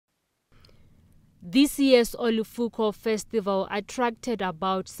This year's Olufuko Festival attracted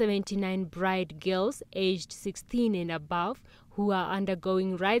about 79 bride girls aged 16 and above who are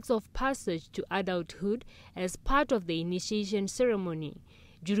undergoing rites of passage to adulthood as part of the initiation ceremony.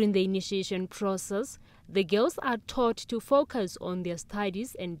 During the initiation process, the girls are taught to focus on their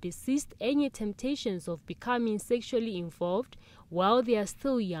studies and resist any temptations of becoming sexually involved while they are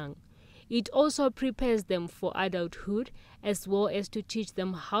still young. It also prepares them for adulthood, as well as to teach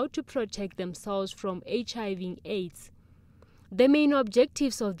them how to protect themselves from HIV/AIDS. The main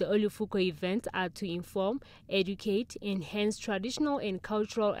objectives of the Olufuko event are to inform, educate, enhance traditional and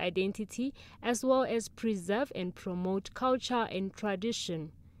cultural identity, as well as preserve and promote culture and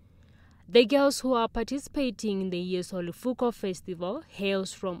tradition. The girls who are participating in the year's Olufuko Festival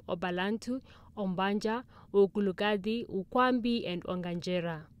hails from Obalantu, Ombanja, Ukulugadi, Ukwambi, and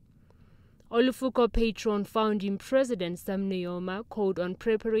Onganjera. Olufuko patron founding President Sam Nujoma called on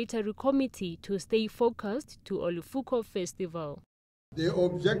preparatory committee to stay focused to Olufuko Festival. The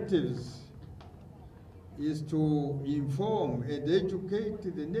objectives is to inform and educate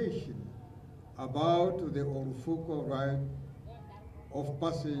the nation about the Olufuko rite of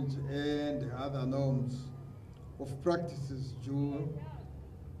passage and other norms of practices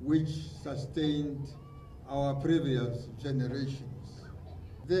which sustained our previous generations.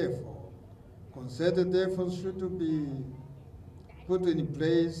 Therefore, concerted efforts should be put in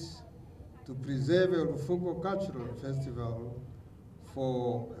place to preserve the Olufuko Cultural Festival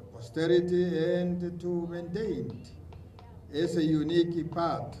for posterity and to maintain it as a unique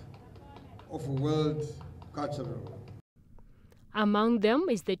part of world cultural. Among them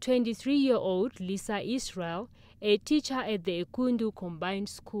is the 23-year-old Lisa Israel, a teacher at the Ekundu Combined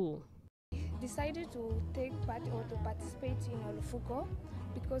School. Decided to take part or to participate in Olufuko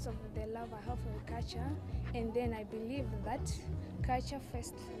because of the love I have for culture, and then I believe that culture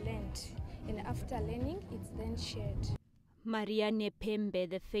first learned, and after learning it's then shared. Marianne Pembe,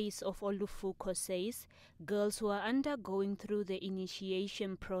 the face of Olufuko, says girls who are undergoing through the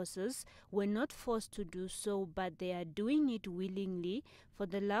initiation process were not forced to do so, but they are doing it willingly for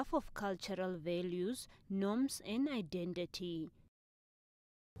the love of cultural values, norms and identity.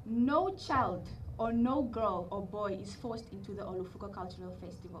 No child or no girl or boy is forced into the Olufuko Cultural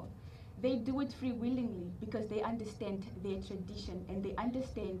Festival. They do it free willingly because they understand their tradition and they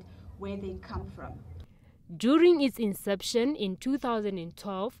understand where they come from. During its inception in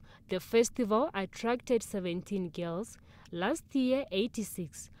 2012, the festival attracted 17 girls, last year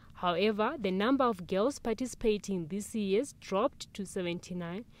 86. However, the number of girls participating this year dropped to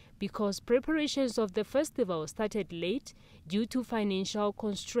 79 because preparations of the festival started late due to financial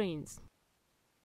constraints.